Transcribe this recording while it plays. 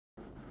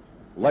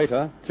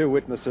Later, 2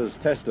 witnesses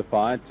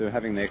testified to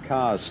having their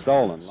cars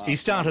stolen. He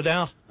started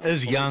out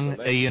as young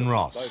Ian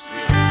Ross.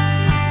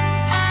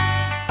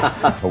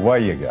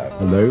 Away you go.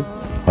 Hello.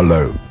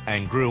 Hello.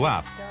 And grew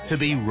up to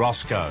be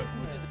Rosco,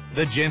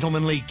 the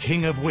gentlemanly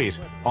king of wit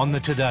on the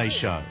Today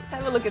Show.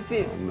 Have a look at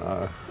this.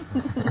 Oh,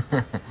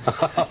 no.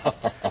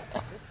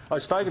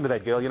 I've spoken to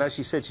that girl, you know,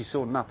 she said she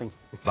saw nothing.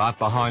 But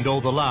behind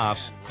all the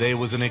laughs, there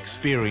was an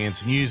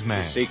experienced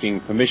newsman. Seeking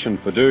permission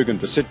for Dugan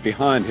to sit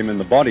behind him in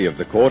the body of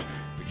the court.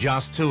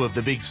 Just 2 of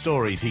the big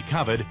stories he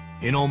covered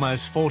in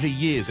almost 40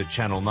 years at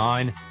Channel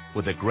 9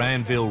 were the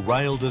Granville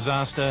rail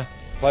disaster,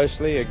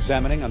 Closely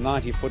examining a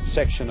 90-foot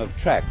section of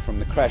track from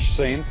the crash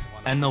scene.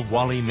 And the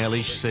Wally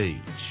Mellish siege.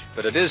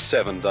 But it is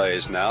 7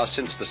 days now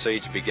since the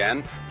siege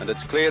began, and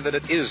it's clear that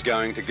it is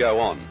going to go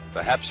on,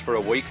 perhaps for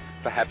a week,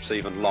 perhaps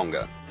even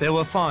longer. There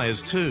were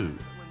fires too,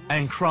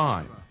 and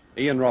crime.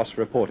 Ian Ross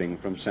reporting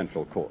from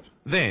Central Court.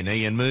 Then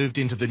Ian moved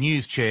into the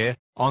news chair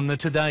on the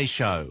Today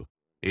Show.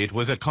 It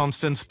was a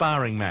constant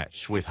sparring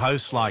match with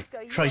hosts like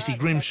Tracy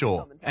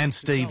Grimshaw and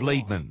Steve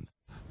Liebman.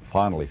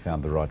 Finally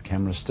found the right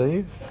camera,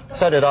 Steve.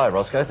 So did I,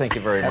 Roscoe. Thank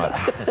you very much.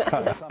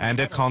 And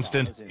a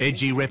constant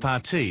edgy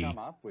repartee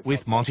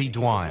with Monty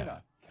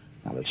Dwyer.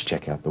 Now let's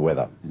check out the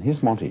weather. And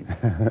here's Monty.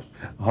 A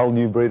whole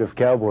new breed of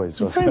cowboys.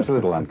 It seems a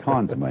little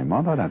unkind to me,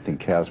 Mont. I don't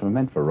think cows were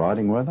meant for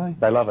riding, were they?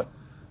 They love it.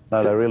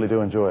 No, they really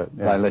do enjoy it.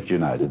 Yeah. They let you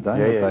know, did they?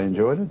 Yeah, yeah. They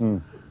enjoyed it?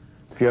 Mm.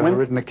 Have you ever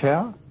ridden a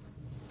cow?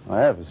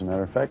 I have, as a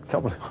matter of fact. A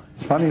couple of times.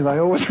 It's funny, they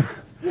always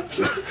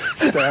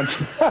stand...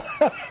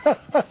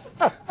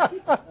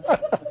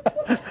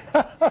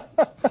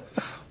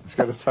 I was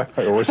going to say,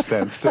 they always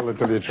stand still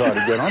until you try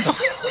to get on it.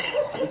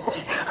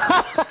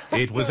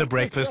 It was a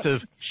breakfast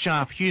of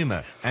sharp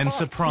humour and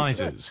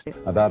surprises.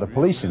 About a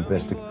police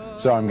investigation.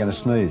 Sorry, I'm going to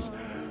sneeze.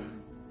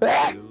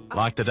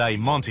 Like the day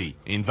Monty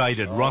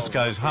invaded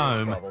Roscoe's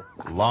home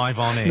live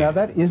on air. Now,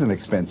 that is an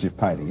expensive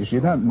painting. If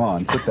you don't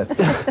mind, put that...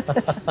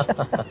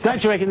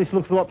 Don't you reckon this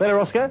looks a lot better,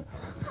 Roscoe?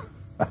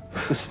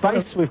 The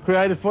space we've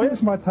created for you?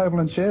 Where's my table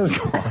and chairs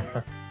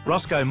gone?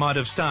 Roscoe might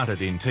have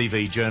started in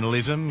TV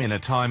journalism in a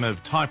time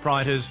of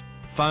typewriters,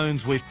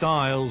 phones with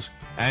dials,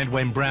 and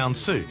when brown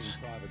suits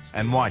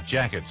and white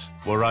jackets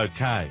were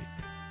okay.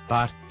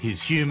 But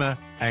his humour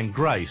and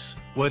grace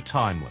were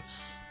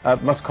timeless.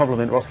 Must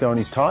compliment Roscoe on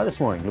his tie this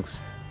morning. Looks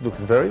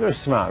very, very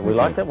smart. We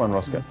like that one,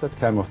 Roscoe. That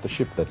came off the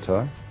ship, that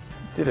tie.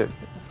 Did it?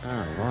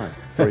 Oh, right.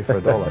 3 for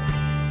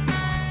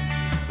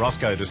 $1.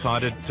 Roscoe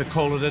decided to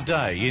call it a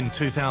day in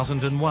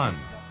 2001.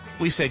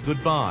 We said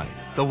goodbye,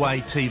 the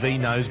way TV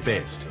knows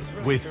best,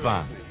 with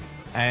fun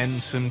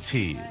and some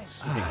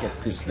tears. Let me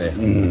get this there.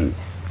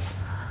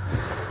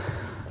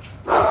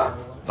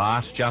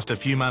 But just a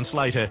few months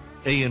later,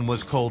 Ian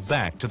was called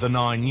back to the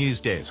 9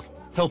 News desk,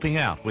 helping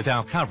out with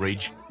our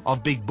coverage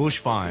of big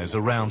bushfires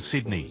around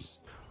Sydney.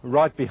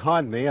 Right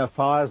behind me are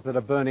fires that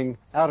are burning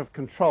out of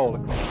control.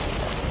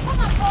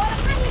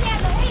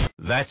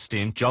 That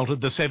stint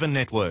jolted the 7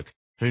 network,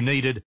 who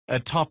needed a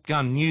Top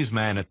Gun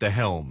newsman at the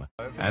helm,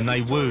 and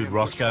they wooed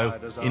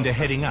Roscoe into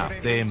heading up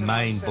their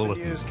main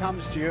bulletin. News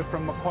comes to you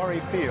from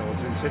Macquarie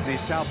Fields in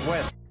Sydney's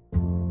southwest.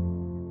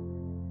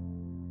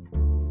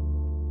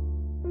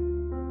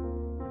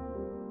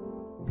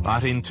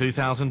 But in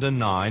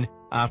 2009,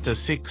 after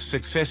 6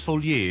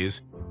 successful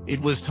years, it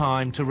was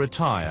time to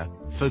retire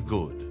for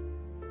good.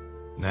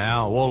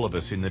 Now all of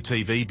us in the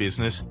TV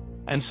business,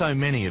 and so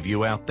many of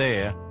you out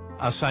there,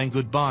 are saying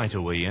goodbye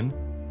to Ian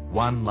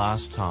one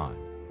last time.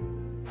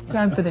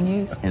 Time for the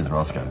news. Here's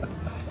Roscoe.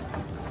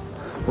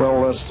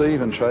 Well,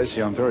 Steve and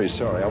Tracy, I'm very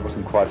sorry. I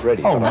wasn't quite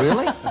ready. Oh,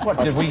 really? What,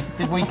 did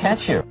we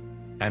catch you?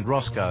 And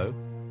Roscoe,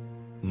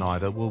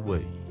 neither will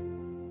we.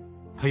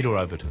 Peter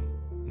Overton,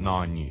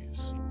 9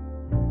 News.